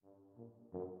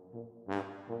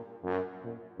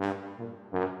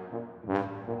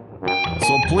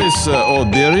Please,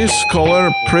 there is caller.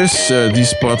 Press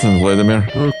this button, Vladimir,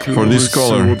 Okay, for this let's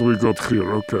caller. see what we got here.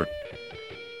 Okay.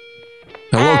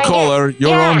 Hello, caller. You're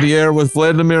yeah. on the air with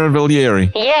Vladimir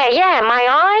Valieri. Yeah. Am I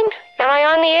on? Am I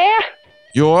on the air?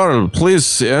 You are.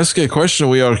 Please ask a question.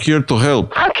 We are here to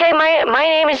help. Okay, my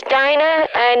name is Dinah,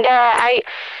 and I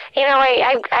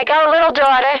got a little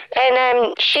daughter,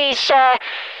 and she's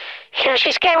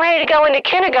getting ready to go into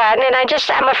kindergarten, and I'm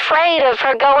afraid of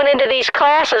her going into these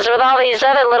classes with all these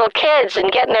other little kids and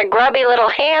getting their grubby little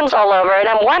hands all over. And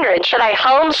I'm wondering, should I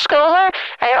homeschool her,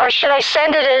 or should I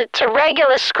send her to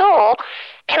regular school?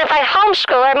 And if I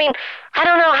homeschool her, I mean, I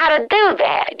don't know how to do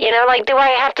that. Do I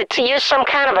have to use some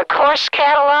kind of a course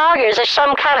catalog, or is there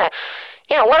some kind of,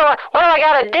 what do I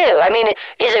got to do? I mean,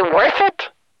 is it worth it?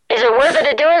 Is it worth it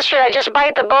to do it? Or should I just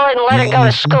bite the bullet and let her go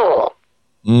to school?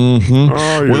 Mm-hmm.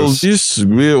 Oh, Well, yes. this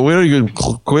very good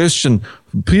question.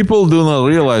 People do not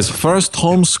realize first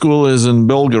homeschool is in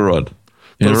Belgorod,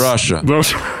 in Russia.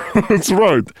 That's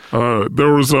right.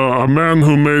 There was a man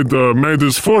who made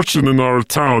his fortune in our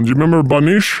town. Do you remember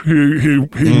Banish? He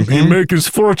make his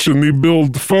fortune. He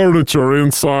built furniture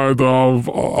inside of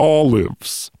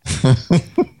olives.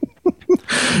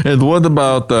 And what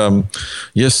about Elder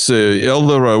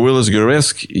Willis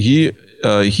Goresk? He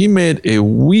made a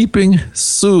weeping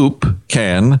soup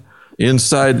can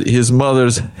inside his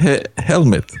mother's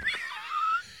helmet.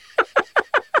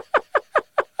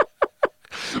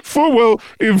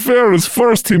 In fairness,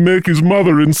 first he make his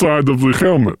mother inside of the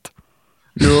helmet.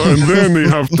 And then he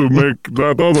have to make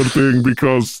that other thing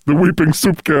because the weeping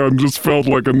soup can just felt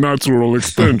like a natural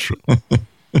extension.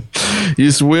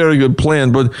 It's a very good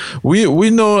plan, but we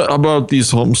know about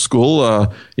this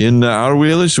homeschool. In our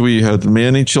village, we had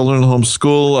many children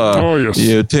homeschool. Oh, yes.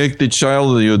 You take the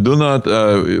child, you do not.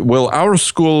 Our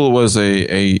school was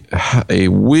a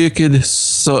wicked,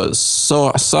 soaking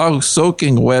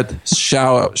wet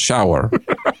shower.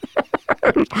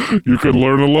 You can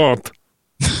learn a lot.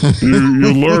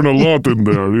 You learn a lot in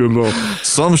there,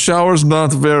 Some showers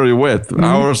not very wet.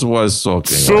 Ours was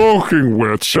soaking. Soaking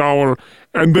wet shower.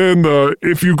 And then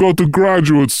if you go to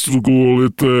graduate school,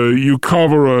 you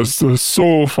cover a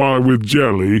sofa with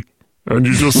jelly, and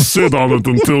you just sit on it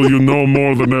until you know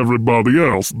more than everybody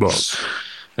else does.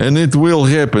 And it will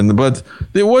happen, but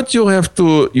what you have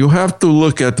to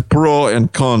look at pro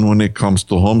and con when it comes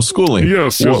to homeschooling.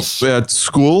 Yes. At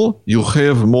school, you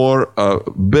have more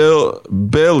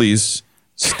bellies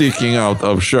sticking out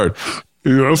of shirt.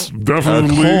 Yes,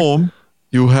 definitely. At home,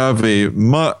 you have a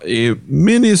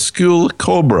minuscule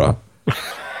cobra.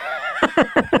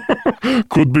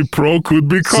 Could be pro, could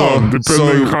be con,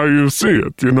 depending how you see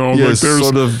it. Yes,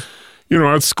 sort of.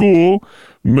 At school,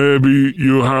 maybe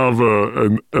you have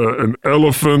an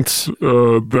elephant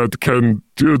that can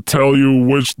tell you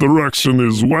which direction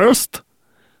is west.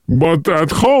 But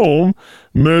at home,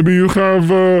 maybe you have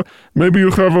a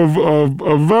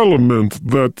veliment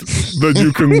that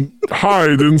you can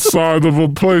hide inside of a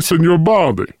place in your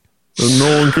body that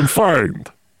no one can find.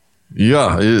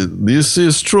 Yeah, this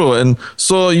is true. And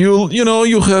so you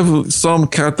have some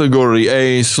category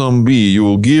A, some B.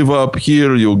 You give up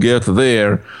here, you get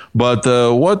there. But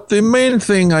what the main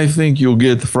thing I think you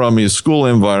get from a school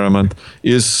environment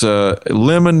is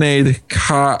eliminate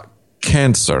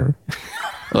cancer.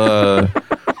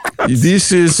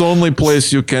 This is only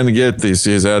place you can get this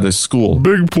is at a school.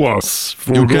 Big plus.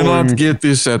 You cannot get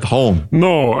this at home.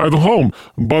 No, at home.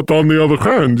 But on the other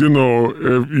hand,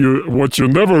 what you're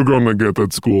never going to get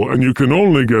at school, and you can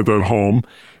only get at home,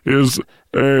 is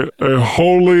a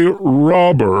holy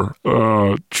robber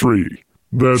tree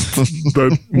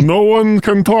that no one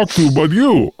can talk to but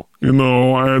you,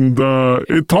 and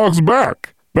it talks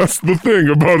back. That's the thing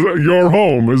about your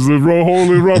home, is the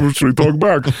holy rubber tree talk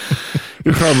back.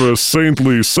 You have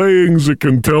saintly sayings. It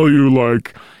can tell you,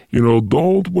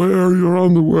 don't wear your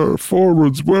underwear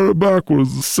forwards, wear it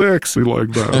backwards, sexy like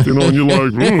that. And you're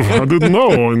like, I didn't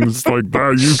know. And it's like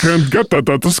that. You can't get that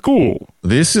at the school.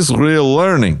 This is real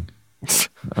learning.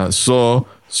 So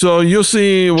you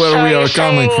see where we are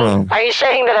coming from. Are you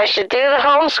saying that I should do the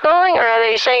homeschooling, or are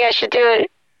you saying I should do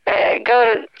it?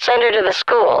 Send her to the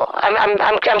school. I'm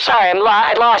sorry.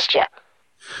 I lost you.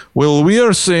 Well, we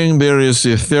are saying there is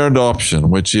a third option,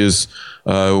 which is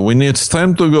when it's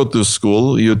time to go to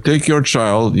school, you take your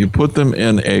child, you put them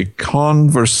in a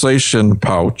conversation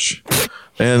pouch,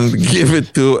 and give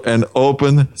it to an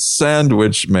open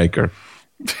sandwich maker.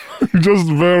 Just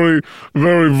very,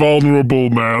 very vulnerable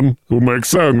man who makes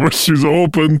sandwiches. He's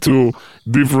open to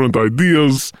different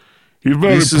ideas. He's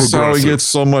very This is how he gets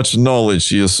so much knowledge.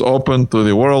 He is open to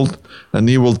the world, and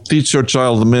he will teach your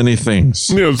child many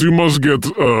things. Yes, you must get,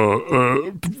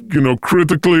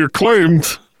 critically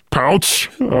acclaimed pouch,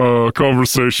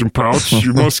 conversation pouch.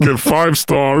 You must get 5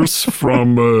 stars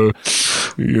from,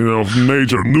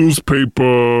 major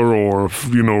newspaper or,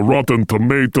 Rotten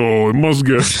Tomato. It must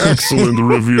get excellent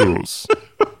reviews.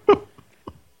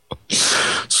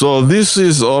 So this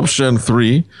is option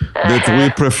 3 that we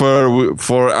prefer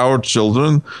for our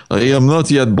children. I am not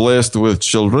yet blessed with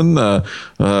children. My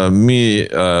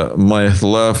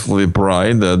lovely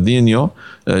bride, Dino,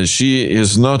 she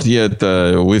is not yet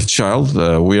with child.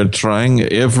 We are trying.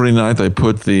 Every night I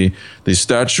put the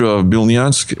statue of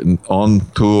Belyansk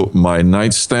onto my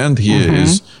nightstand. He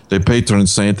is the patron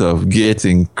saint of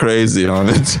getting crazy on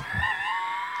it.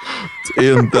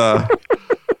 And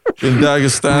in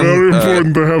Dagestan, very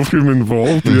important to have him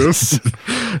involved. Yes.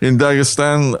 In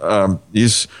Dagestan,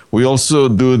 we also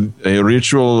do a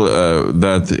ritual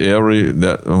that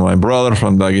my brother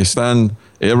from Dagestan,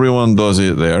 everyone does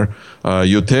it there.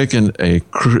 You take a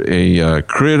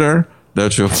critter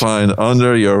that you find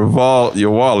under your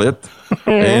wallet,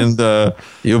 and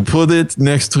you put it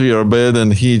next to your bed,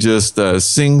 and he just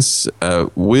sings,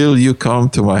 "Will you come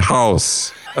to my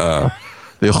house?"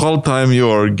 The whole time you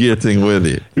are getting with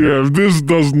it. Yeah, if this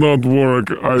does not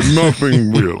work,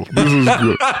 nothing will. This is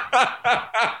good.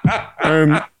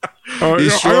 And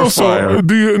I also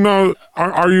do you now?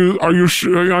 Are you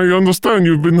sure? I understand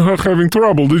you've been having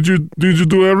trouble. Did you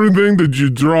do everything? Did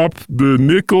you drop the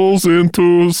nickels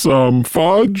into some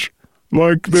fudge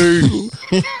like they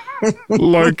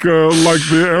like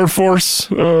the Air Force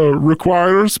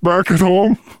requires back at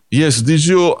home? Yes. Did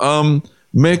you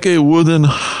make a wooden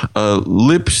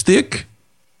lipstick?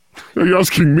 Are you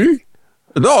asking me?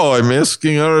 No, I'm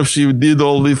asking her if she did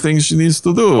all the things she needs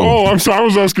to do. Oh, I'm sorry. I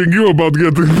was asking you about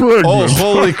getting pregnant. Oh,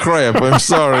 holy crap! I'm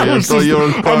sorry. I'm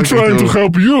trying to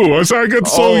help you. I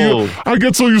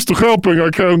get so used to helping, I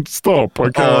can't stop. I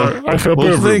help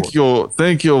everyone.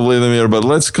 Thank you, Vladimir. But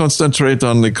let's concentrate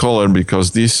on the caller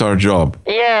because this is our job.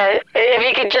 Yeah, if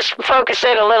you could just focus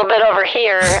in a little bit over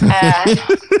here.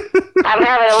 I'm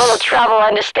having a little trouble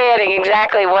understanding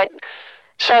exactly what.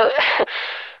 So,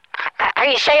 are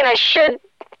you saying I should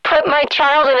put my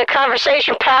child in a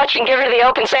conversation pouch and give her the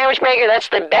open sandwich maker? That's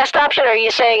the best option? Or are you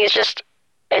saying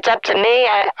it's up to me?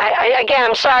 Again,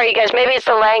 I'm sorry, you guys. Maybe it's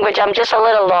the language. I'm just a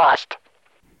little lost.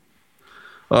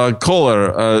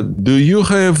 Caller, do you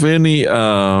have any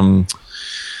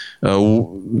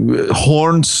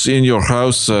horns in your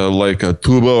house, like a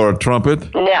tuba or a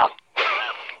trumpet? No.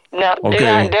 No,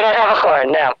 okay. do not have a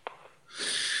horn, no.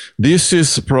 This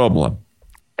is a problem.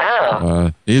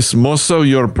 Oh. Most of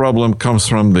your problem comes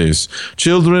from this.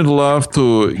 Children love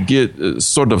to get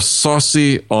sort of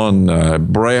saucy on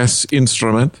brass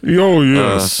instrument. Oh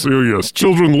yes, yes.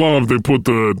 Children love. They put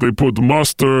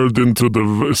mustard into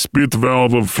the spit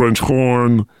valve of French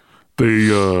horn.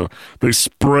 They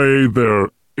spray their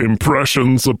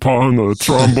impressions upon a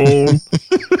trombone.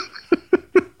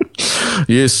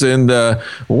 Yes, and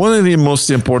one of the most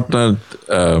important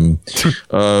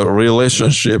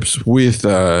relationships with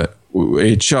a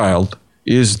child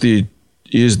is the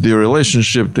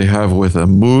relationship they have with a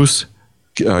moose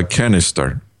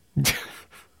canister.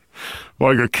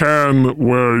 Like a can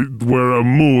where a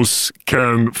moose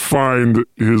can find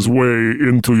his way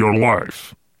into your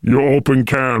life. You open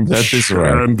can. That is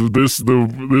right. And this is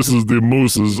the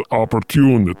moose's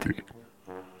opportunity.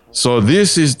 So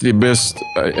this is the best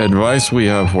advice we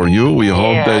have for you. We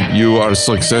hope that you are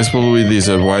successful with this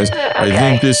advice. Okay. I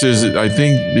think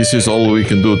this is all we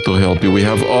can do to help you. We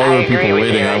have other people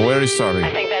waiting. I'm very sorry.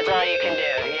 I think that's all you can do.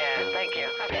 Yeah, thank you.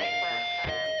 Okay.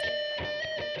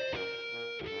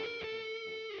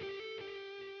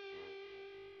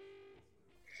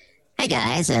 Hey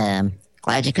guys,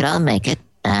 glad you could all make it.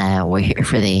 We're here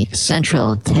for the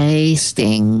Central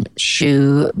Tasting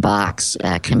Shoe Box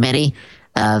Committee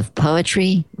of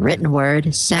poetry, written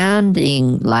word,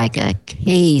 sounding like a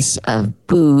case of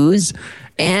booze,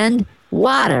 and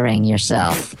watering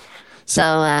yourself.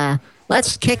 So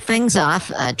let's kick things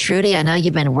off. Trudy, I know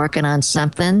you've been working on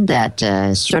something that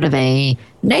is sort of a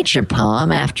nature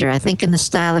poem after, I think, in the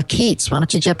style of Keats. Why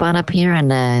don't you jump on up here and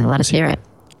let us hear it?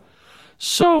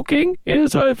 Soaking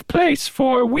is a place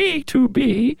for we to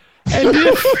be,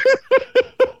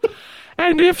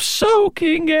 and if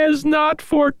soaking is not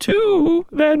for two,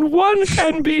 then one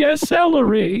can be a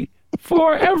celery,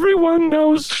 for everyone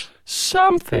knows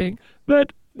something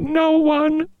that no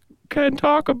one can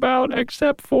talk about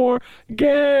except for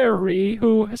Gary,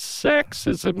 who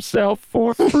sexes himself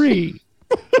for free.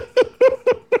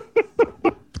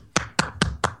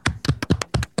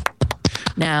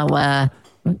 Now,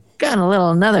 we've got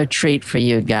another treat for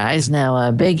you guys.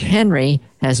 Now, Big Henry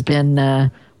has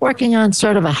been working on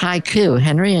sort of a haiku.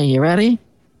 Henry, are you ready?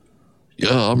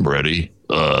 Yeah, I'm ready.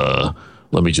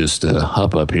 Let me just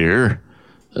hop up here.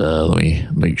 Let me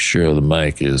make sure the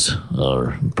mic is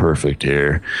perfect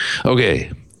here.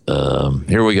 Okay,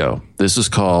 here we go. This is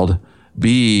called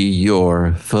Be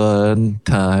Your Fun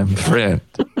Time Friend.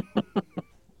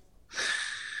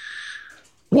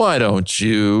 Why don't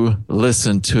you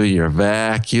listen to your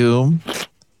vacuum?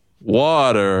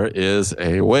 Water is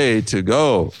a way to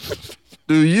go.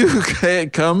 Do you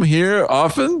come here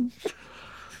often?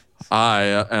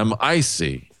 I am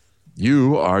icy.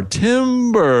 You are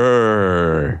timber.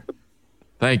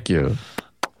 Thank you.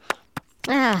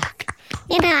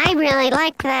 I really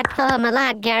liked that poem a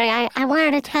lot, Gary. I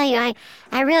wanted to tell you,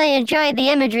 I really enjoyed the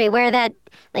imagery where that,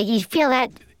 like, you feel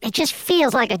that, it just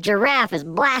feels like a giraffe is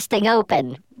blasting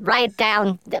open right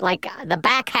down, like the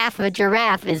back half of a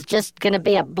giraffe is just going to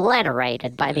be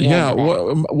obliterated by the end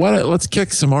of that. Let's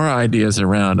kick some more ideas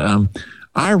around.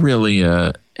 I really,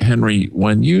 Henry,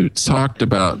 when you talked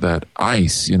about that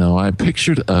ice, I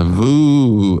pictured a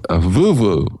voo-voo.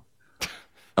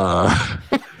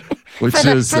 Which for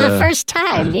is the first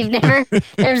time.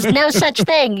 There's no such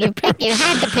thing. You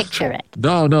had to picture it.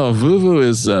 No, voo-voo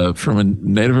is from a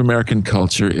Native American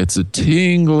culture. It's a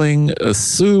tingling, a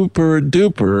super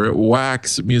duper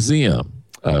wax museum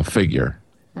figure.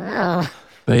 Oh.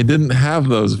 They didn't have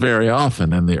those very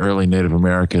often in the early Native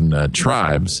American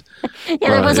tribes. Yeah,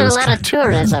 there wasn't a lot of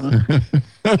tourism.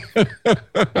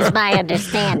 Is my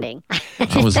understanding.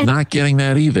 I was not getting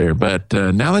that either, but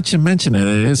now that you mention it,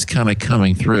 it is kind of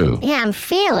coming through. Yeah, I'm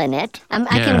feeling it. I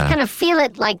can kind of feel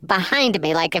it like behind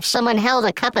me, like if someone held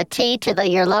a cup of tea to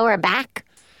your lower back,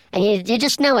 and you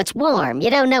just know it's warm. You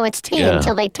don't know it's tea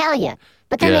until they tell you,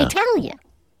 but then they tell you.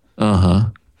 Uh-huh.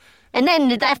 And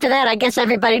then after that, I guess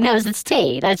everybody knows it's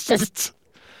tea. That's just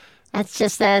how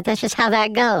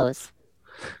that goes.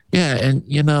 Yeah, and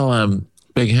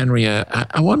Big Henry,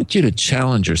 I want you to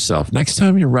challenge yourself. Next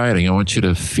time you're writing, I want you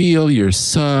to feel your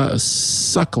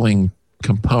suckling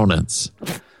components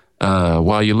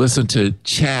while you listen to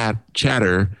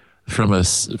chatter from a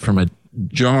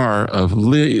jar of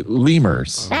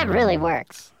lemurs. That really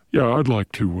works. Yeah, I'd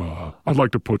like to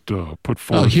put forth.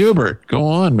 Oh, Hubert, go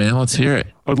on, man. Let's hear it.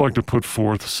 I'd like to put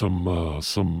forth some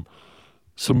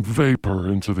vapor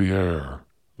into the air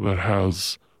that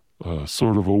has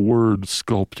sort of a word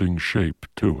sculpting shape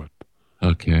to it.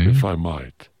 Okay. If I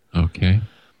might. Okay.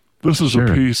 This is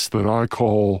a piece that I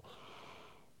call,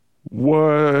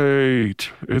 Wait,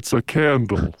 it's a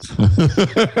candle.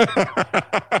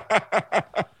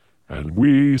 And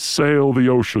we sail the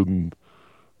ocean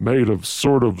made of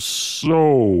sort of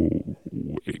sewing.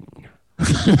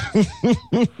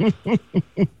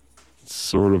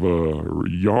 Sort of a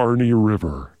yarny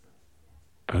river.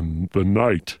 And the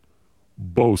night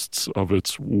boasts of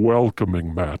its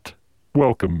welcoming mat.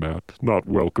 Welcome mat, not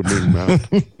welcoming mat.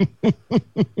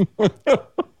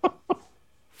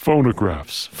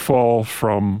 Phonographs fall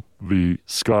from the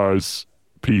sky's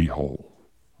pee hole.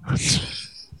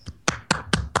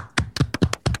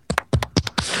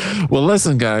 Well,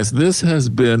 listen, guys, this has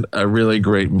been a really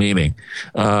great meeting.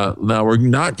 Now, we're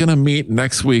not going to meet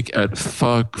next week at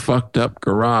Fucked Up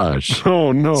Garage.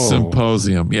 Oh, no.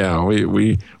 Symposium. Yeah,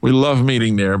 we love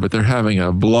meeting there, but they're having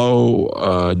a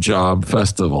blow job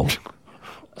festival.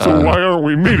 So why aren't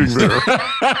we meeting there?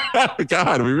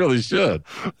 God, we really should.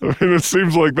 I mean, it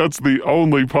seems like that's the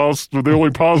only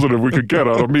positive we could get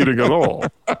out of meeting at all.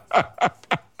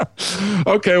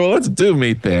 Okay, well, let's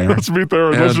meet there. Let's meet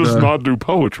there and let's just not do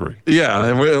poetry. Yeah,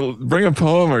 and we'll bring a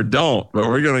poem or don't, but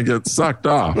we're going to get sucked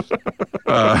off.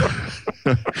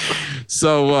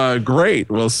 So great.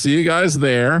 We'll see you guys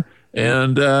there,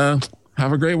 and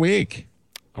have a great week.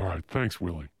 All right. Thanks,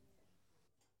 Willie.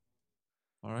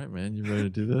 All right, man. You ready to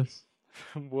do this?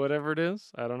 Whatever it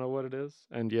is. I don't know what it is.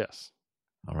 And yes.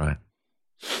 All right.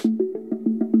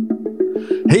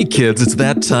 Hey, kids, it's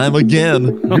that time again.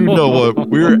 You know what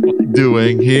we're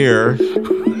doing here.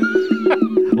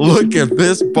 Look at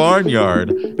this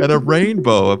barnyard and a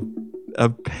rainbow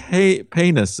of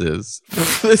penises.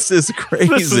 This is crazy.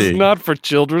 This is not for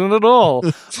children at all.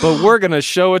 But we're going to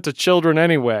show it to children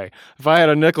anyway. If I had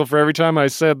a nickel for every time I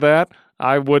said that,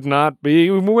 I would not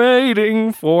be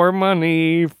waiting for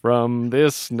money from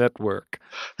this network.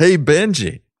 Hey,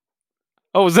 Benji.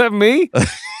 Oh, is that me?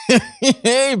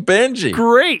 Hey, Benji.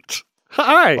 Great.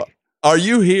 Hi. Are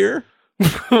you here?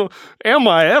 Am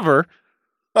I ever?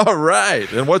 All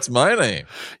right. And what's my name?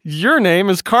 Your name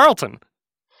is Carlton.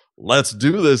 Let's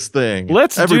do this thing.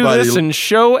 Let's do this and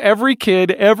show every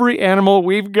kid, every animal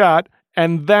we've got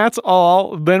and that's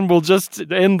all. Then we'll just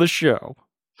end the show.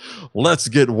 Let's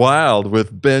get wild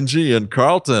with Benji and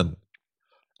Carlton.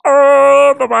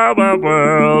 Oh, the wild, wild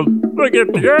world. Look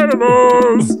at the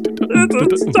animals.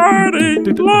 It's a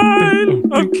starting line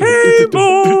of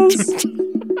cables.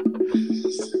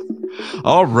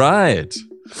 All right.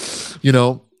 You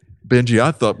know, Benji,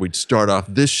 I thought we'd start off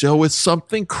this show with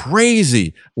something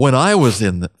crazy. When I was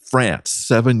in France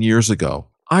 7 years ago,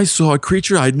 I saw a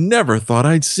creature I'd never thought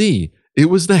I'd see. It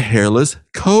was the hairless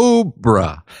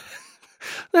cobra.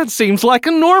 That seems like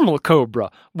a normal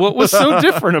cobra. What was so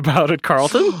different about it,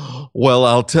 Carlton? Well,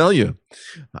 I'll tell you.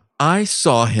 I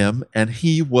saw him and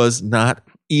he was not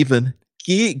even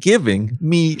giving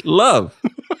me love.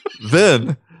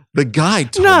 Then the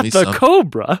guide told Not me the something.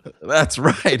 cobra. That's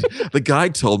right. The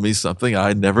guide told me something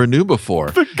I never knew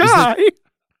before. The guy.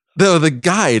 The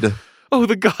guide. Oh,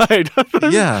 the guide.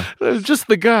 Yeah. Just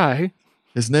the guy.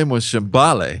 His name was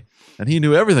Shimbale, and he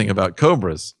knew everything about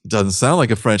cobras. It doesn't sound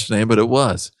like a French name, but it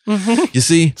was. You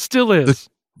see, Still is.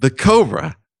 the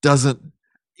cobra doesn't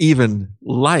even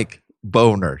like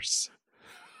boners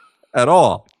at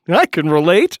all. I can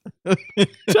relate.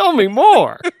 Tell me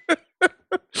more.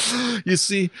 You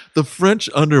see, the French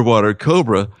underwater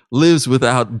cobra lives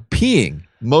without peeing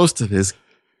most of his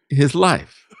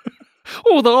life.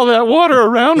 Oh, with all that water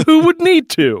around, who would need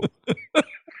to?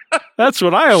 That's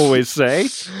what I always say.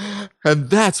 And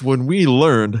that's when we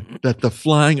learned that the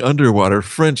flying underwater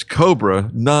French cobra,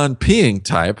 non-peeing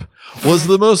type, was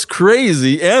the most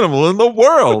crazy animal in the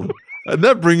world. And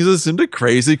that brings us into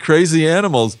crazy, crazy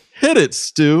animals. Hit it,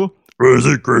 Stu.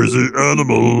 Crazy, crazy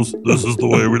animals. This is the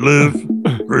way we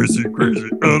live. Crazy, crazy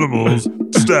animals.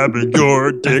 Stabbing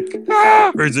your dick.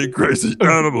 Crazy, crazy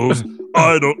animals.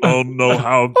 I don't know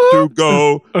how to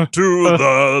go to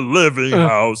the living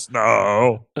house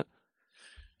now.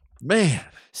 Man.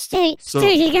 Stu,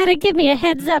 you gotta give me a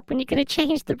heads up when you're gonna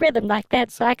change the rhythm like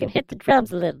that so I can hit the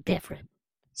drums a little different.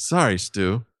 Sorry,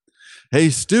 Stu. Hey,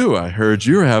 Stu, I heard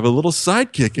you have a little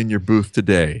sidekick in your booth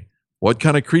today. What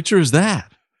kind of creature is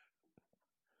that?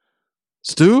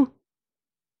 Stu?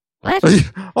 What?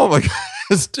 Oh my God.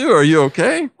 Stu, are you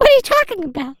okay? What are you talking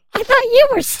about? I thought you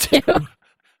were Stu.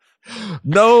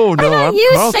 No, I thought I'm you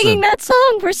Carlton. singing that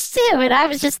song were Stu, and I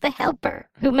was just the helper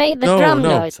who made the No, drum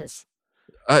no. noises.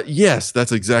 Yes,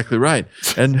 that's exactly right.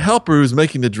 And helper who's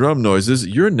making the drum noises,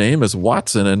 your name is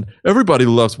Watson, and everybody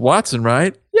loves Watson,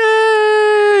 right?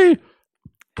 Yay!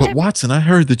 But Watson, I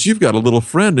heard that you've got a little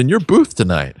friend in your booth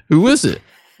tonight. Who is it?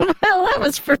 Well, that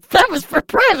was for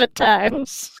private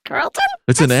times, Carlton.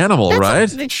 It's an animal,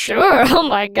 right? Sure. Oh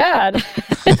my God.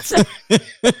 Is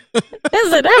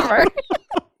it ever?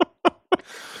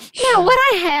 No, what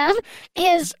I have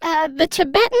is the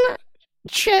Tibetan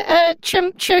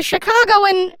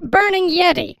Chicagoan burning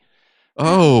Yeti.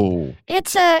 Oh,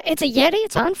 It's a Yeti.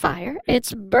 It's on fire.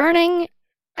 It's burning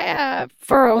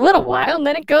for a little while, and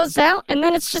then it goes out, and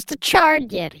then it's just a charred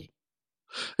Yeti.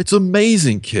 it's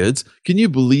amazing, kids. Can you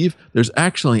believe there's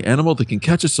actually an animal that can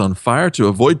catch us on fire to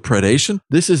avoid predation?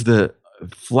 This is the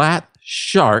flat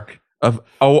shark of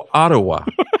Ottawa.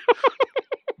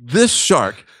 This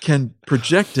shark can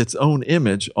project its own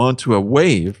image onto a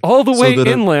wave. All the so way that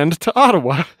inland to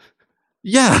Ottawa.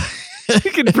 Yeah.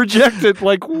 You can project it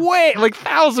like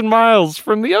 1,000 miles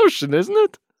from the ocean, isn't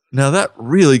it? Now that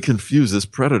really confuses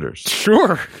predators.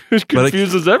 Sure. It But it-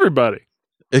 confuses everybody.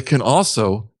 It can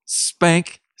also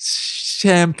spank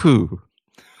shampoo.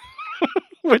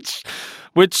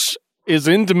 Which is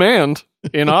in demand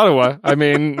in Ottawa. I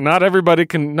mean, not every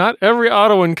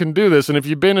Ottawan can do this. And if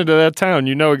you've been into that town,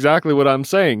 you know exactly what I'm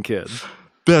saying, kids.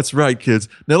 That's right, kids.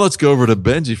 Now let's go over to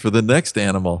Benji for the next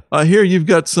animal. I hear you've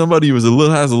got somebody who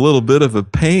has a little bit of a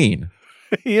pain.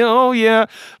 Oh, yeah.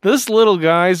 This little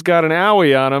guy's got an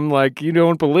owie on him like you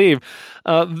don't believe.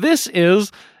 This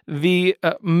is the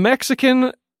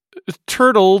Mexican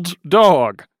turtled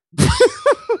dog.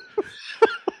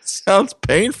 Sounds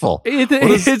painful.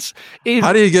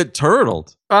 How do you get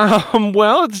turtled?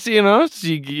 Well, it's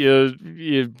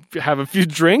you have a few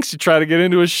drinks, you try to get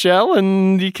into a shell,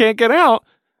 and you can't get out.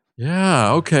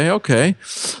 Yeah, okay.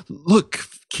 Look,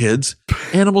 kids,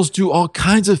 animals do all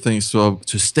kinds of things to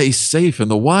stay safe in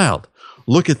the wild.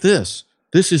 Look at this.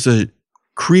 This is a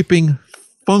creeping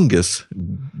fungus,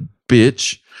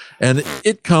 bitch, and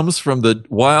it comes from the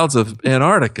wilds of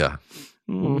Antarctica.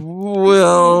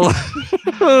 Well,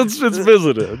 it's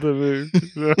visited. I mean,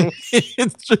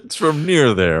 it's from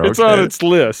near there. it's on its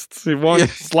list.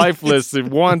 Its life list. It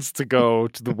wants to go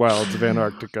to the wilds of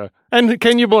Antarctica. And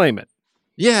can you blame it?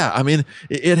 Yeah, I mean,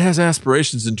 it has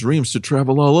aspirations and dreams to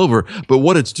travel all over, but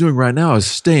what it's doing right now is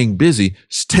staying busy,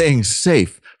 staying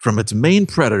safe from its main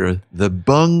predator, the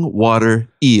bung water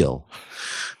eel.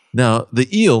 Now, the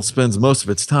eel spends most of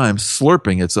its time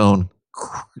slurping its own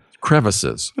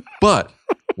crevices, but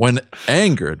when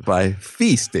angered by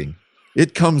feasting,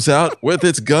 it comes out with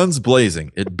its guns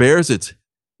blazing. It bares its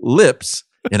lips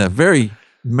in a very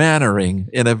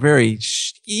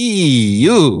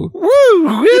ew. Woo,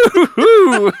 woo,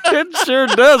 woo. It sure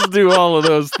does do all of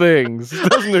those things,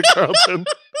 doesn't it, Carlton?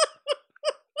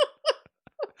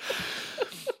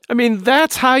 I mean,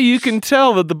 that's how you can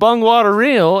tell that the bung water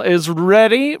eel is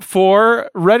ready for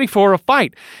a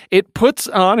fight. It puts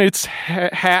on its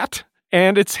hat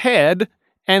and its head,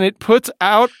 and it puts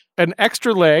out an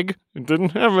extra leg. It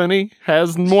didn't have any,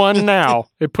 has one now.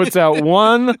 It puts out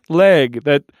one leg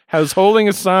that has holding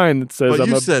a sign that says, But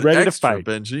I'm ready extra, to fight.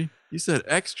 Benji. You said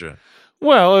extra.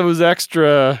 Well, it was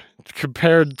extra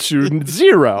compared to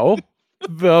 0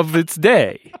 of its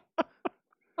day.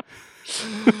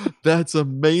 That's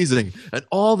amazing. And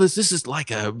all this is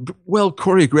like a well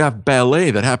choreographed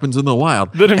ballet that happens in the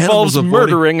wild. That involves Animals avoiding-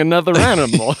 murdering another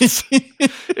animal.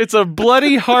 It's a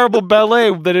bloody, horrible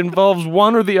ballet that involves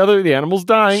one or the other of the animals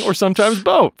dying, or sometimes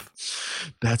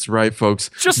both. That's right, folks.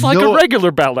 Just like a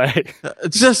regular ballet.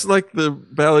 Just like the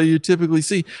ballet you typically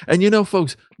see. And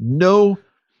folks, no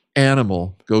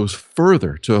animal goes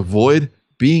further to avoid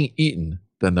being eaten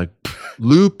than the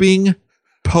looping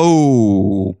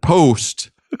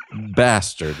post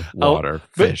bastard water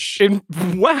fish.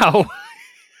 Wow.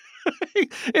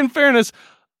 In fairness,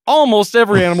 almost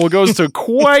every animal goes to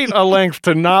quite a length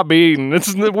to not be eaten.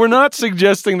 We're not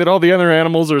suggesting that all the other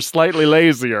animals are slightly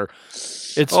lazier.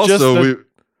 It's also, just that,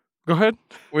 go ahead.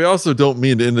 We also don't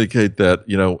mean to indicate that,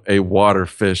 a water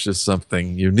fish is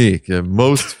something unique.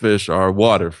 Most fish are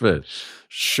water fish.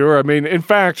 Sure. I mean, in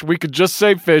fact, we could just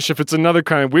say fish. If it's another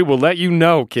kind, we will let you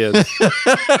know, kids.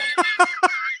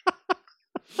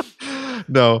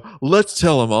 No, let's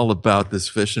tell them all about this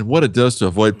fish and what it does to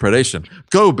avoid predation.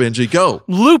 Go, Benji, go.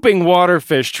 Looping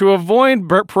waterfish, to avoid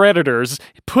predators,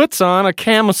 puts on a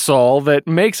camisole that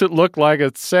makes it look like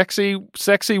a sexy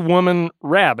woman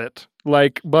rabbit,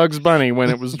 like Bugs Bunny when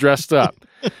it was dressed up.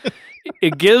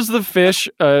 It gives the fish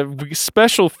a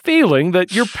special feeling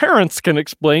that your parents can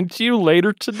explain to you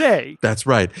later today. That's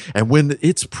right. And when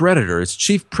its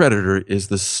chief predator is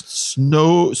the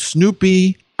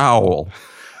Snoopy owl,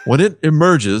 when it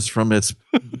emerges from its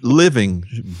living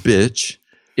bitch,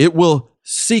 it will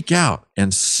seek out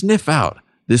and sniff out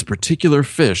this particular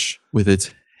fish with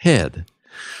its head.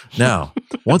 Now,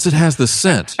 once it has the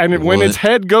scent... And when its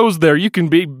head goes there, you can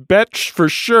bet for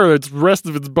sure its rest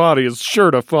of its body is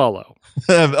sure to follow.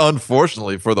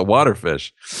 Unfortunately for the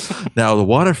waterfish. Now, the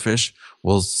waterfish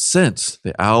will sense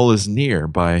the owl is near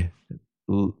by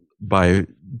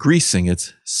greasing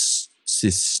its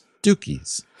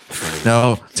stookies.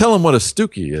 Now, tell them what a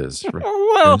stookie is,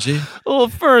 Benji. Well,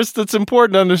 first, it's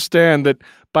important to understand that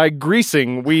by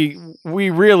greasing, we've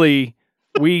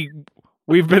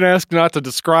been asked not to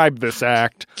describe this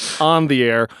act on the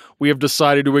air. We have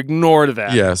decided to ignore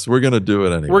that. Yes, we're going to do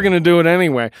it anyway. We're going to do it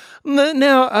anyway.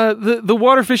 Now, the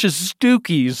waterfish's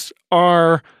stookies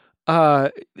are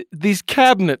these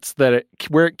cabinets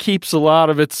where it keeps a lot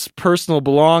of its personal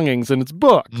belongings and its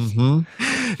books.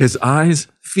 Mm-hmm. His eyes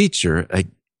feature a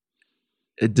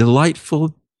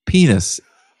delightful penis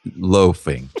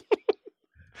loafing.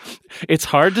 It's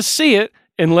hard to see it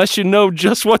unless you know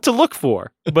just what to look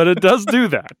for, but it does do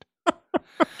that.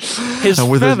 His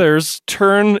feathers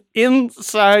turn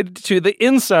inside to the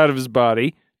inside of his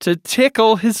body to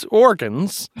tickle his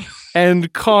organs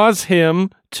and cause him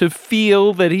to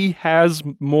feel that he has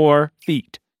more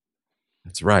feet.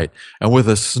 That's right. And with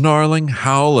a snarling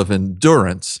howl of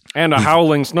endurance... And a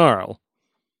howling snarl.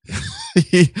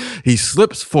 He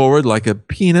slips forward like a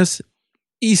penis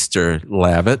Easter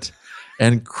labbit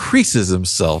and creases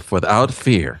himself without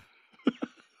fear.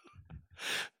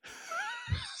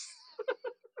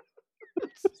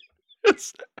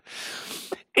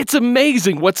 It's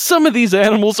amazing what some of these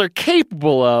animals are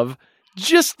capable of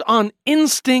just on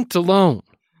instinct alone.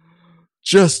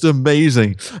 Just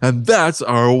amazing. And that's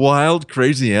our wild,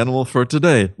 crazy animal for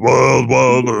today. Wild,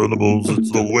 wild animals,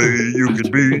 it's the way you can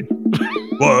be.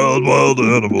 Wild, wild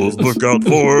animals, look out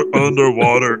for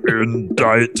underwater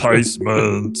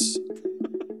enticements.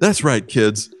 That's right,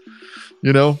 kids.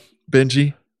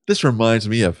 Benji, this reminds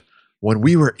me of when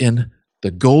we were in the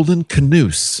Golden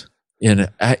Canoes in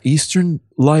eastern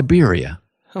Liberia.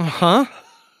 Uh-huh.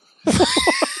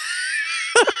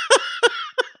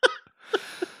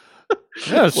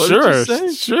 Yeah, What sure. did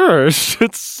you say? Sure.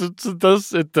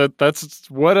 That's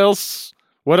what else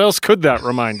could that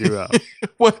remind you of?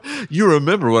 What you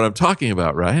remember what I'm talking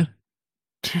about, right?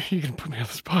 You can put me on the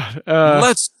spot.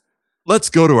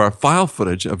 Let's go to our file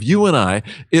footage of you and I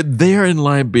there in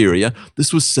Liberia.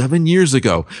 This was 7 years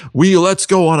ago. Let's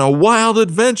go on a wild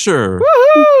adventure.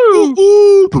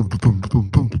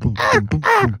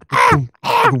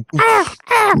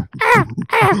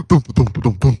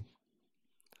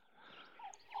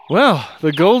 Well,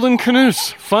 the Golden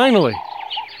Canoes, finally.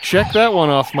 Check that one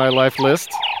off my life list.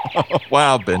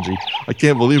 Wow, Benji. I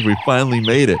can't believe we finally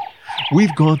made it.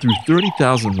 We've gone through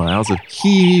 30,000 miles of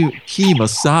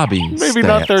Kimasabi. Maybe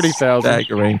not 30,000.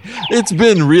 Staggering. It's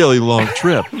been a really long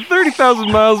trip.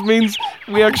 30,000 miles means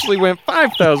we actually went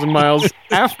 5,000 miles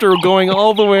after going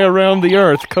all the way around the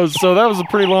Earth, so that was a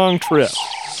pretty long trip.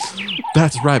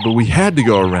 That's right, but we had to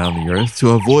go around the Earth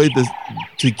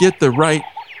to get the right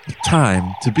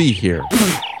time to be here.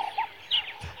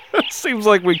 Seems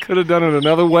like we could have done it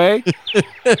another way.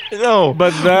 No,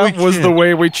 but that was the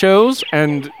way we chose.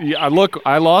 And look,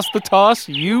 I lost the toss.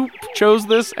 You chose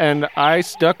this, and I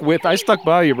stuck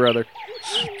by you, brother.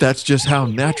 That's just how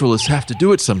naturalists have to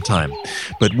do it sometime.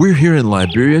 But we're here in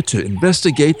Liberia to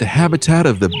investigate the habitat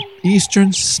of the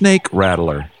eastern snake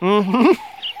rattler. Mm-hmm.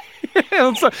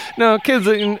 Now, kids,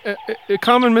 a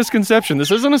common misconception.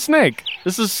 This isn't a snake.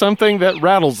 This is something that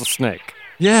rattles the snake.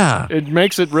 Yeah. It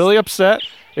makes it really upset.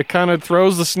 It kind of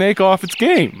throws the snake off its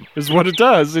game, is what it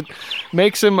does. It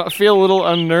makes him feel a little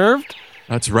unnerved.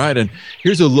 That's right. And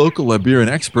here's a local Liberian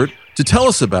expert to tell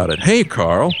us about it. Hey,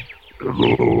 Carl.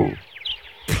 Hello.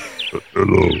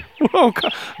 Hello. Whoa,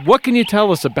 what can you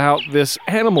tell us about this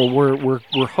animal we're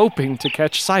hoping to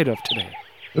catch sight of today?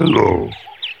 Hello.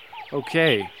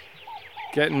 Okay.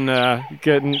 Getting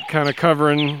kind of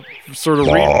covering sort of...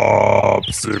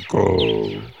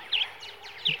 Popsicle.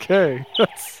 Okay.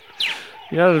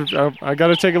 Yeah, I got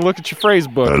to take a look at your phrase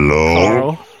book. Hello.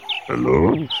 Carl.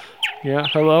 Hello. Yeah,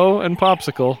 hello and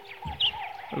popsicle.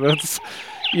 That's,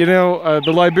 the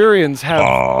Liberians have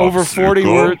over 40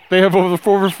 words. They have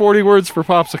over 40 words for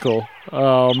popsicle.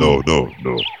 No.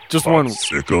 Just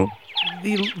popsicle. one.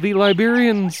 The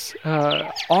Liberians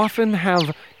often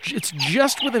have. It's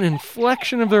just with an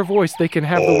inflection of their voice they can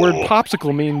have the word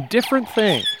popsicle mean different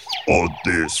things.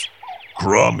 This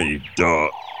crummy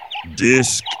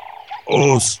disc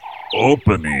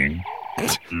opening.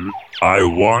 I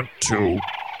want to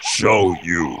show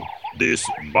you this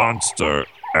monster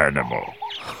animal.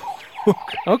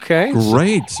 Okay.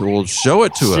 Great. Well, show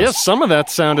it to us. Yes, some of that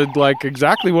sounded like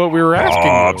exactly what we were asking.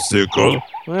 Popsicle.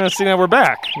 Well, see, now we're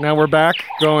back.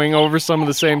 Going over some of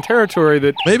the same territory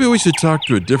that... Maybe we should talk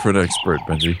to a different expert,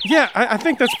 Benji. Yeah, I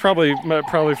think that's probably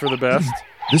for the best.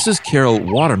 This is Carol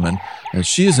Waterman, and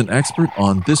she is an expert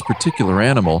on this particular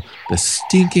animal, the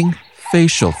stinking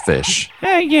facial fish.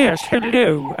 Yes,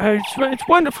 hello. It's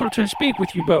wonderful to speak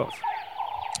with you both.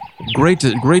 Great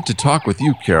to talk with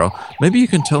you, Carol. Maybe you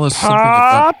can tell us something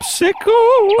about...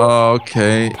 Popsicle?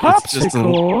 Okay.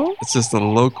 Popsicle? It's just a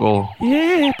local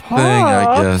thing,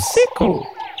 I guess. Popsicle.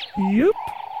 Yep.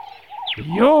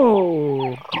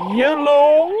 Yo.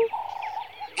 Yellow?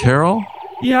 Carol?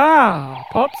 Yeah.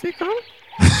 Popsicle?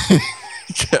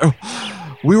 Carol,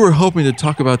 we were hoping to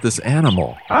talk about this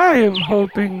animal. I am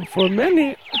hoping for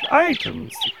many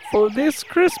items for this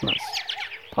Christmas.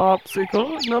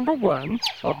 Popsicle, number one,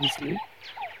 obviously.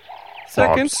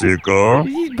 Second,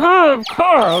 Popsicle.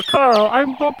 Carl,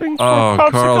 I'm hoping for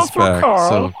popsicle Carl's for back,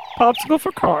 Carl. Popsicle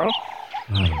for Carl.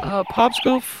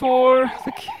 Popsicle for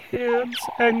the kids,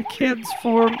 and kids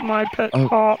for my pet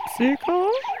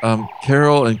Popsicle.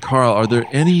 Carol and Carl, are there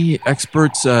any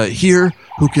experts here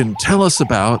who can tell us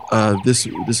about this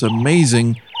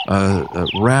amazing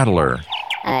rattler?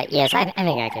 Yes, I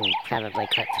think I can probably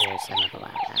cut through some of the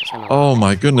Oh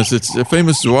my goodness, it's a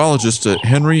famous zoologist,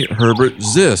 Henry Herbert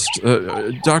Zist.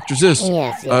 Dr. Zist,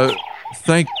 yes.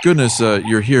 Thank goodness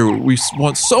you're here. We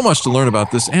want so much to learn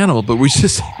about this animal, but we've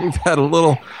had a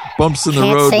little bumps in the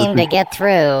road. Can't seem to get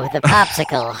through the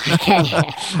popsicle, can you?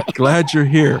 Glad you're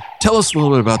here. Tell us a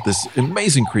little bit about this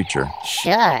amazing creature.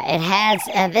 Sure. It has,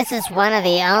 this is one of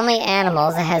the only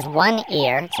animals that has one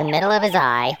ear. It's in the middle of his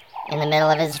eye, in the middle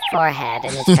of his forehead,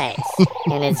 and his face.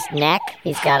 In his neck,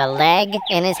 he's got a leg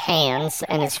in his hands,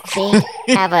 and his feet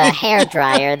have a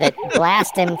hairdryer that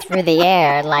blasts him through the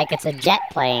air like it's a jet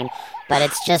plane, but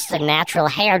it's just a natural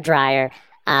hairdryer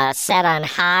set on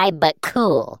high but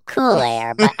cool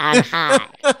air, but on high.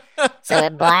 So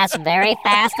it blasts very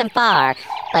fast and far,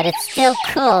 but it's still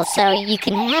cool, so you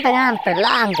can have it on for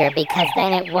longer because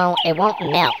then it won't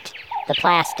melt the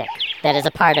plastic that is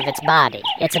a part of its body.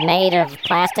 It's made of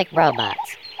plastic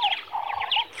robots.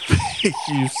 Thank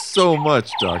you so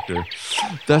much, Doctor.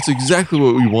 That's exactly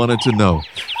what we wanted to know.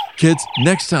 Kids,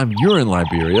 next time you're in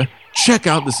Liberia, check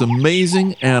out this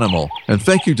amazing animal. And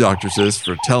thank you, Dr. Sis,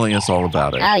 for telling us all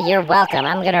about it. Oh, you're welcome.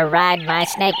 I'm gonna ride my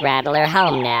snake rattler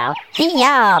home now.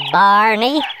 Hee-yaw,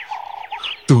 Barney.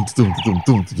 Dum, dum, dum,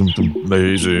 dum, dum, dum.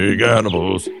 Amazing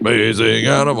animals, amazing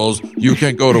animals. You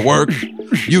can't go to work.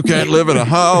 You can't live in a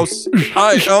house.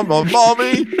 I am a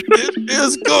mommy. It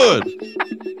is good.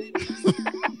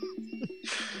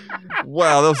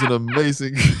 Wow, that was an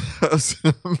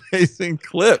amazing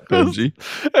clip, Benji.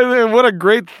 And then what a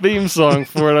great theme song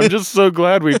for it. I'm just so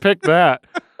glad we picked that.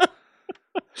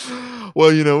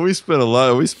 Well, we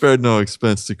spared no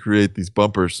expense to create these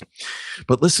bumpers.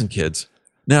 But listen, kids,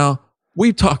 now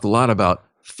we've talked a lot about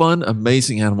fun,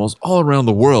 amazing animals all around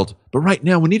the world. But right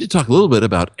now we need to talk a little bit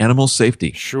about animal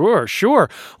safety. Sure.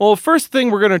 Well, first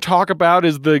thing we're going to talk about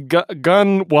is the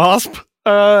gun wasp.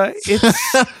 It's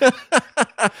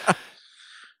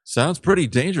Sounds pretty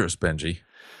dangerous, Benji.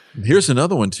 Here's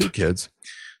another one too, kids.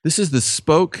 This is the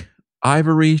spoke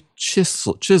ivory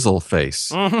chisel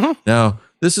face. Mhm. Now,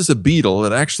 this is a beetle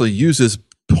that actually uses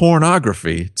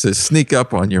pornography to sneak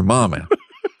up on your mama.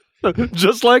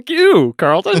 just like you,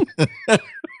 Carlton.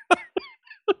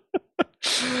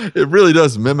 It really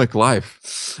does mimic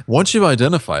life. Once you've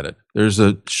identified it, there's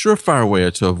a surefire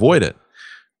way to avoid it.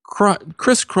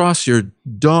 Crisscross your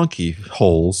donkey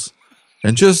holes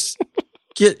and just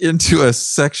get into a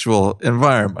sexual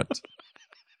environment.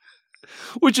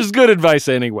 Which is good advice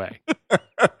anyway.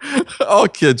 All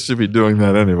kids should be doing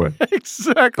that anyway.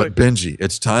 Exactly. But Benji,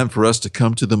 it's time for us to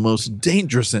come to the most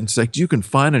dangerous insect you can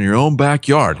find in your own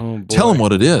backyard. Oh, boy. Tell them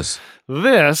what it is.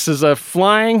 This is a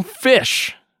flying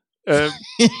fish.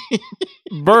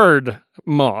 Bird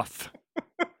moth.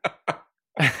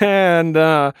 And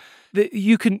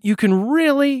you can if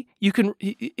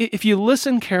you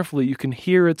listen carefully, you can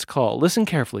hear its call. Listen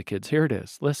carefully, kids. Here it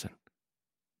is. Listen.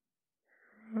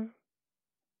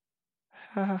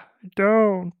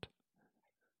 Don't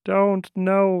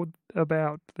know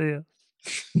about this.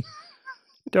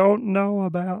 Don't know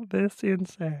about this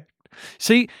insect.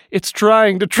 See, it's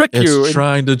trying to trick you. It's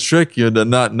trying to trick you into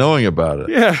not knowing about it.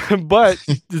 Yeah, but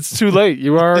it's too late.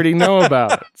 You already know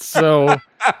about it. So,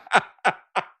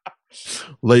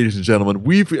 ladies and gentlemen,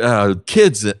 we've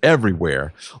kids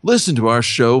everywhere. Listen to our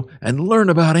show and learn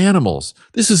about animals.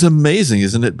 This is amazing,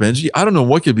 isn't it, Benji? I don't know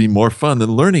what could be more fun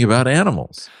than learning about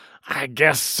animals. I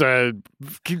guess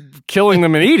killing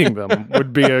them and eating them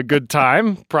would be a good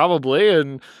time, probably,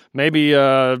 and maybe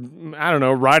I don't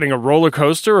know, riding a roller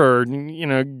coaster or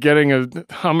getting a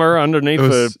Hummer underneath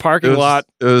the parking lot.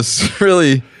 It was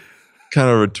really kind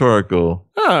of rhetorical.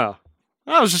 Oh,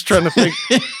 I was just trying to think,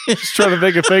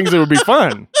 of things that would be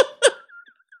fun.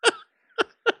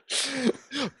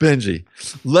 Benji,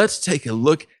 let's take a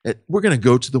look at, we're going to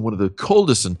go to one of the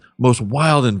coldest and most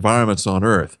wild environments on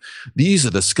Earth. These are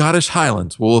the Scottish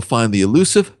Highlands, where we'll find the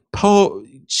elusive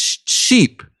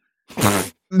sheep.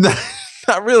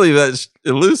 Not really that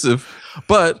elusive,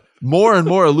 but more and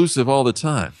more elusive all the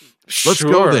time. Let's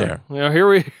go there. Yeah, here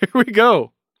we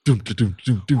go.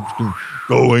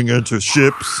 Going into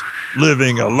ships,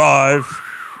 living alive.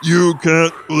 You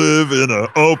can't live in an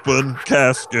open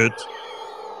casket.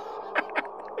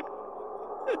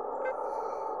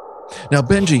 Now,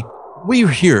 Benji, we're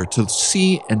here to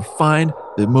see and find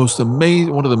one of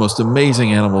the most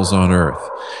amazing animals on Earth.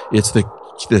 It's the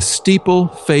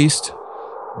steeple-faced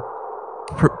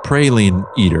praline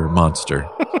eater monster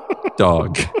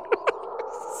dog.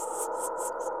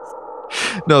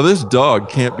 No, this dog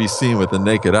can't be seen with the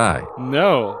naked eye.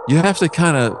 No. You have to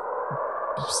kind of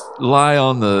lie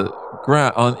on the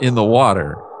ground in the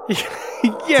water.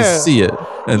 Yeah. To see it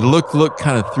and look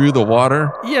kind of through the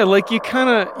water. Yeah, like you kind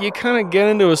of get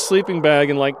into a sleeping bag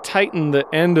and like tighten the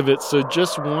end of it so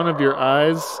just one of your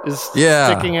eyes is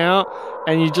sticking out,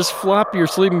 and you just flop your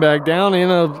sleeping bag down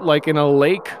in a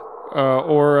lake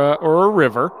or a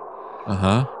river,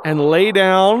 and lay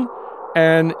down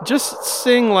and just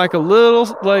sing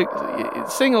just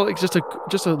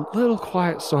a little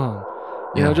quiet song.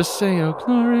 You know, just sing, "Oh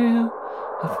Gloria."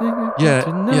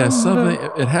 Something.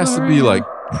 It has to be like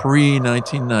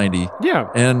pre-1990. Yeah,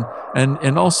 and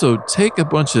also take a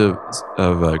bunch of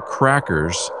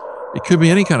crackers. It could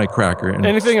be any kind of cracker. And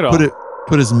anything at all.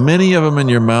 Put as many of them in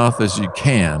your mouth as you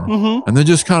can, and then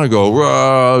just kind of go.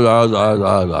 Rah, rah,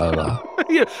 rah, rah, rah.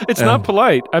 Yeah, it's not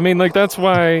polite. I mean, like that's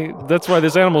why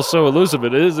this animal's so elusive.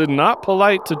 It is not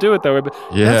polite to do it that way, but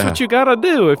that's what you gotta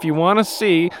do if you want to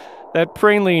see that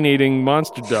praline eating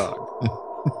monster dog.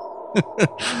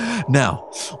 Now,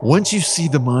 once you see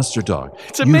the monster dog,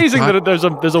 it's amazing that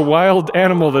there's a wild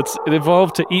animal that's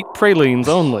evolved to eat pralines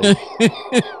only.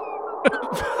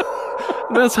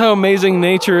 That's how amazing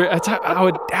nature, that's how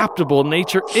adaptable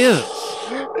nature is.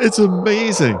 It's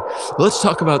amazing. Let's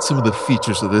talk about some of the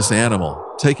features of this animal.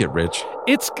 Take it, Rich.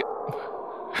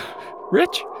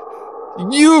 Rich?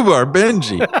 You are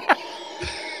Benji.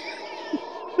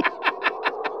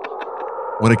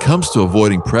 When it comes to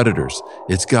avoiding predators,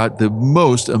 it's got the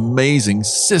most amazing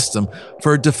system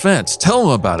for defense. Tell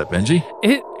them about it, Benji.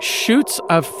 It shoots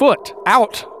a foot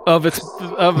out of its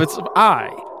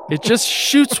eye. It just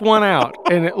shoots one out,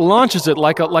 and it launches it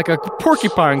like a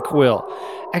porcupine quill.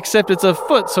 Except it's a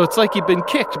foot, so it's like you've been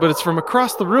kicked, but it's from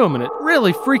across the room, and it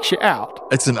really freaks you out.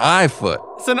 It's an eye foot.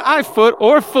 It's an eye foot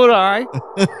or foot eye,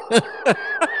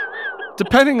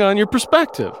 depending on your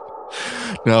perspective.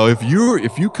 Now, if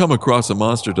you come across a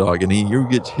monster dog and you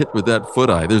get hit with that foot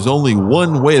eye, there's only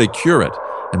one way to cure it,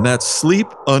 and that's sleep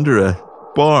under a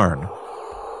barn.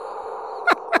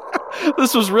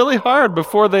 This was really hard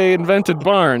before they invented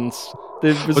barns.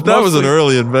 But that was an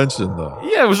early invention, though.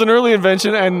 Yeah, it was an early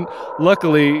invention, and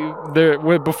luckily,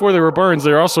 before there were barns,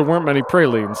 there also weren't many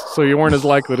pralines, so you weren't as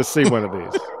likely to see one of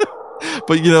these.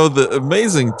 But, the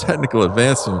amazing technical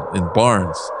advancement in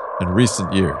barns in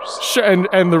recent years. Sure,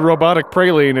 and the robotic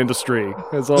praline industry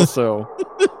has also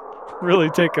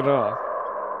really taken off.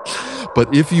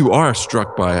 But if you are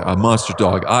struck by a monster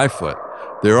dog eye foot,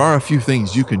 there are a few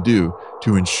things you can do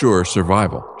to ensure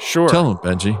survival. Sure. Tell them,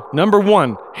 Benji. Number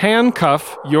 1,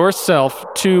 handcuff yourself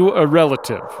to a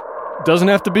relative. Doesn't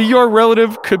have to be your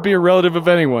relative, could be a relative of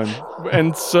anyone.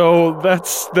 And so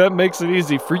that makes it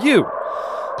easy for you.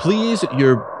 Please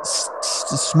your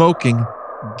smoking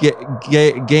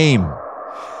game.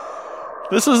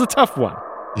 This is a tough one.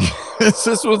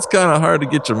 This one's kind of hard to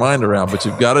get your mind around, but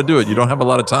you've got to do it. You don't have a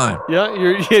lot of time. Yeah,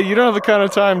 you don't have the kind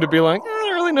of time to be like, I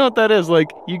don't really know what that is. Like,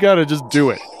 you got to just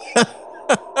do it.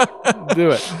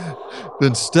 Do it.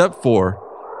 Then step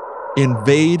 4,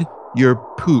 invade your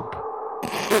poop.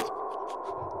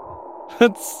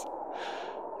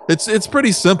 It's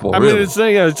pretty simple. I mean, really. it's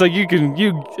like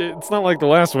it's not like the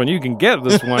last one. You can get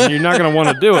this one. You're not going to want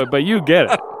to do it, but you get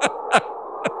it.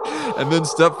 And then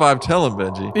step 5, tell him,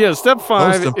 Benji. Yeah, step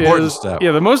 5 most important step.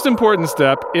 Yeah, the most important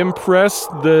step, impress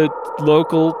the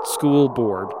local school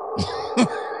board.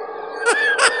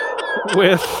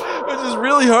 Which is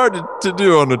really hard to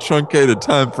do on a truncated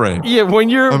time frame. Yeah, when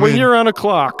you're on a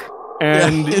clock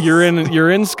and you're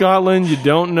in Scotland, you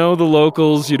don't know the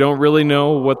locals, you don't really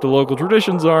know what the local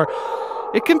traditions are.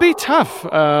 It can be tough,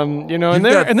 and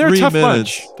they're a tough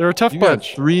bunch. They're a tough bunch.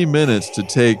 Got 3 minutes to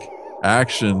take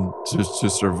action to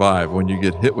survive when you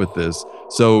get hit with this.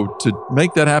 So to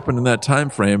make that happen in that time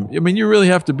frame, I mean, you really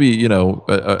have to be,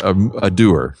 a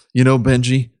doer.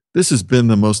 Benji, this has been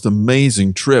the most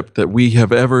amazing trip that we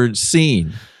have ever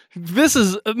seen. This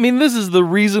is the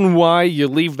reason why you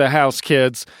leave the house,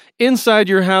 kids. Inside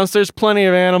your house, there's plenty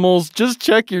of animals. Just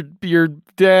check your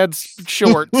dad's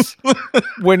shorts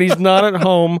when he's not at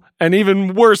home, and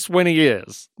even worse when he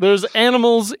is. There's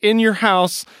animals in your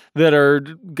house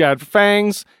that got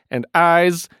fangs and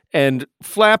eyes and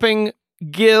flapping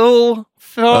gill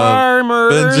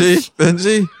farmers.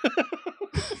 Benji.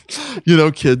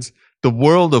 Kids, the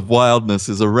world of wildness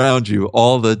is around you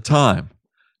all the time.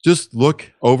 Just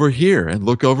look over here and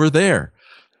look over there.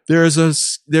 There's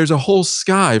a whole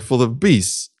sky full of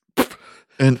beasts.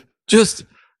 And just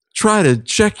try to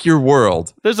check your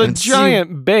world. There's a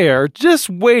giant bear just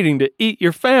waiting to eat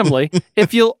your family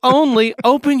if you'll only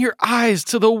open your eyes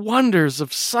to the wonders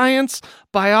of science,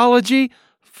 biology,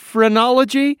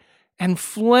 phrenology, and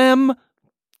phlegm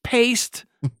paste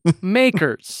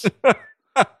makers.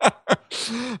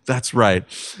 That's right.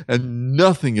 And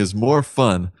nothing is more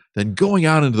fun than going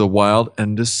out into the wild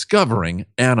and discovering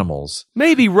animals.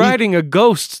 Maybe riding a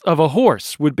ghost of a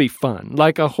horse would be fun.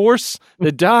 Like a horse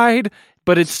that died,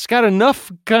 but it's got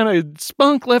enough kind of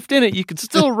spunk left in it, you could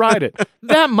still ride it.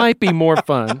 That might be more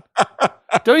fun.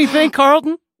 Don't you think,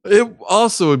 Carlton? It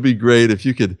also would be great if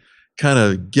you could kind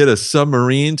of get a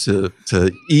submarine to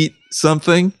eat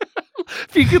something.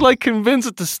 If you could convince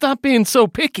it to stop being so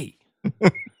picky.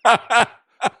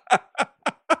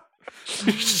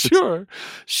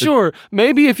 Sure.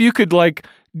 Maybe if you could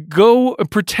go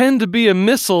pretend to be a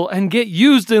missile and get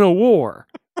used in a war.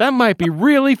 That might be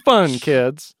really fun,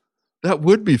 kids. That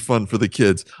would be fun for the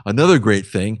kids. Another great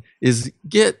thing is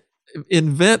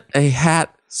invent a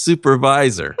hat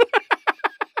supervisor.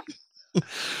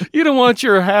 You don't want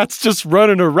your hats just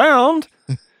running around.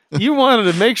 You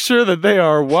wanted to make sure that they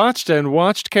are watched and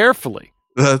watched carefully.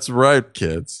 That's right,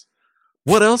 kids.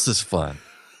 What else is fun?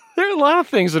 There are a lot of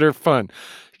things that are fun.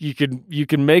 You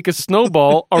can make a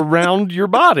snowball around your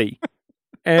body.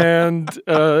 and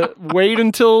wait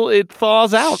until it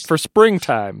thaws out for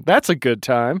springtime. That's a good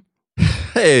time.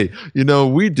 Hey,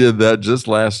 we did that just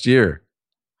last year.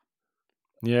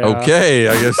 Yeah. Okay,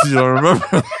 I guess you don't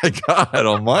remember. God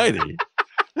almighty.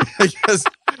 I guess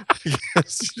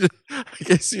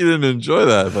you didn't enjoy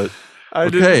that, but I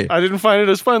didn't find it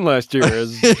as fun last year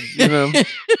as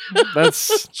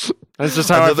that's just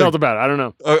how I felt about it. I don't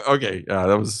know. Okay,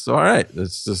 that was all right.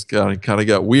 It's just kind of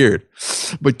got weird.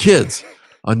 But kids,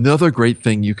 another great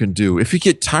thing you can do if you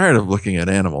get tired of looking at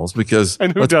animals, because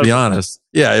let's be honest,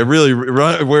 it really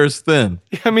wears thin.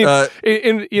 I mean,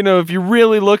 if you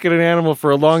really look at an animal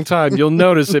for a long time, you'll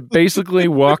notice it basically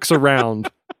walks around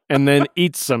and then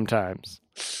eats sometimes.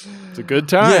 It's a good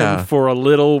time for a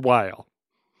little while.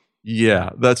 Yeah,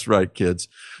 that's right, kids.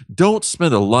 Don't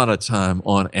spend a lot of time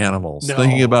on animals,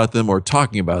 thinking about them or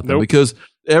talking about them, because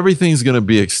everything's going to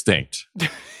be extinct.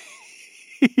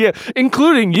 Yeah,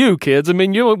 including you, kids. I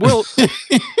mean, you,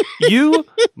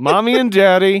 mommy and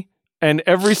daddy, and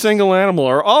every single animal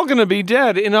are all going to be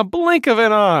dead in a blink of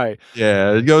an eye.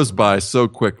 Yeah, it goes by so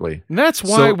quickly. And that's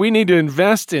why we need to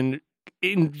invest in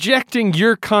injecting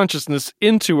your consciousness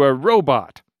into a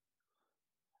robot.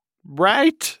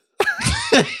 Right?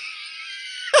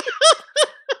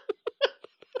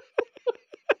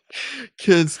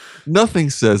 Kids, nothing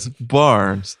says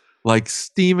Barnes like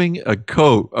steaming a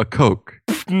Coke.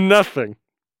 Nothing.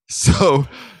 So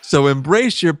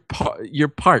embrace your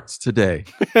parts today.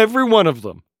 Every one of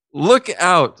them. Look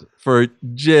out for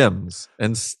gems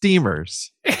and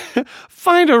steamers.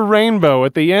 Find a rainbow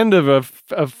at the end of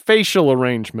a facial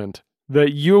arrangement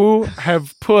that you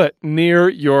have put near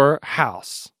your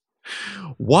house.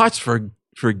 Watch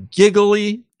for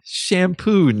giggly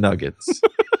shampoo nuggets.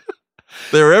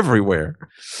 They're everywhere.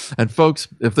 And folks,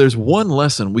 if there's one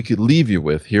lesson we could leave you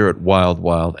with here at Wild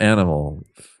Wild Animal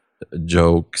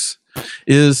Jokes,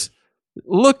 is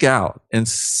look out and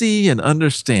see and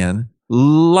understand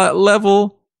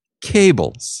level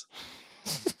cables.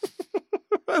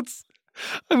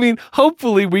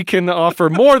 Hopefully we can offer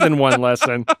more than one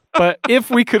lesson, but if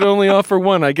we could only offer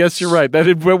one, I guess you're right.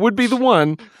 That would be the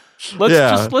one.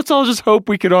 Let's all just hope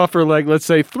we could offer, let's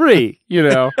say 3,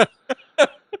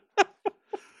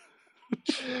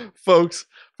 Folks,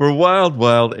 for Wild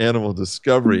Wild Animal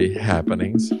Discovery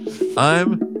Happenings,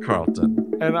 I'm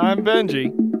Carlton. And I'm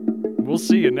Benji. We'll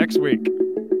see you next week.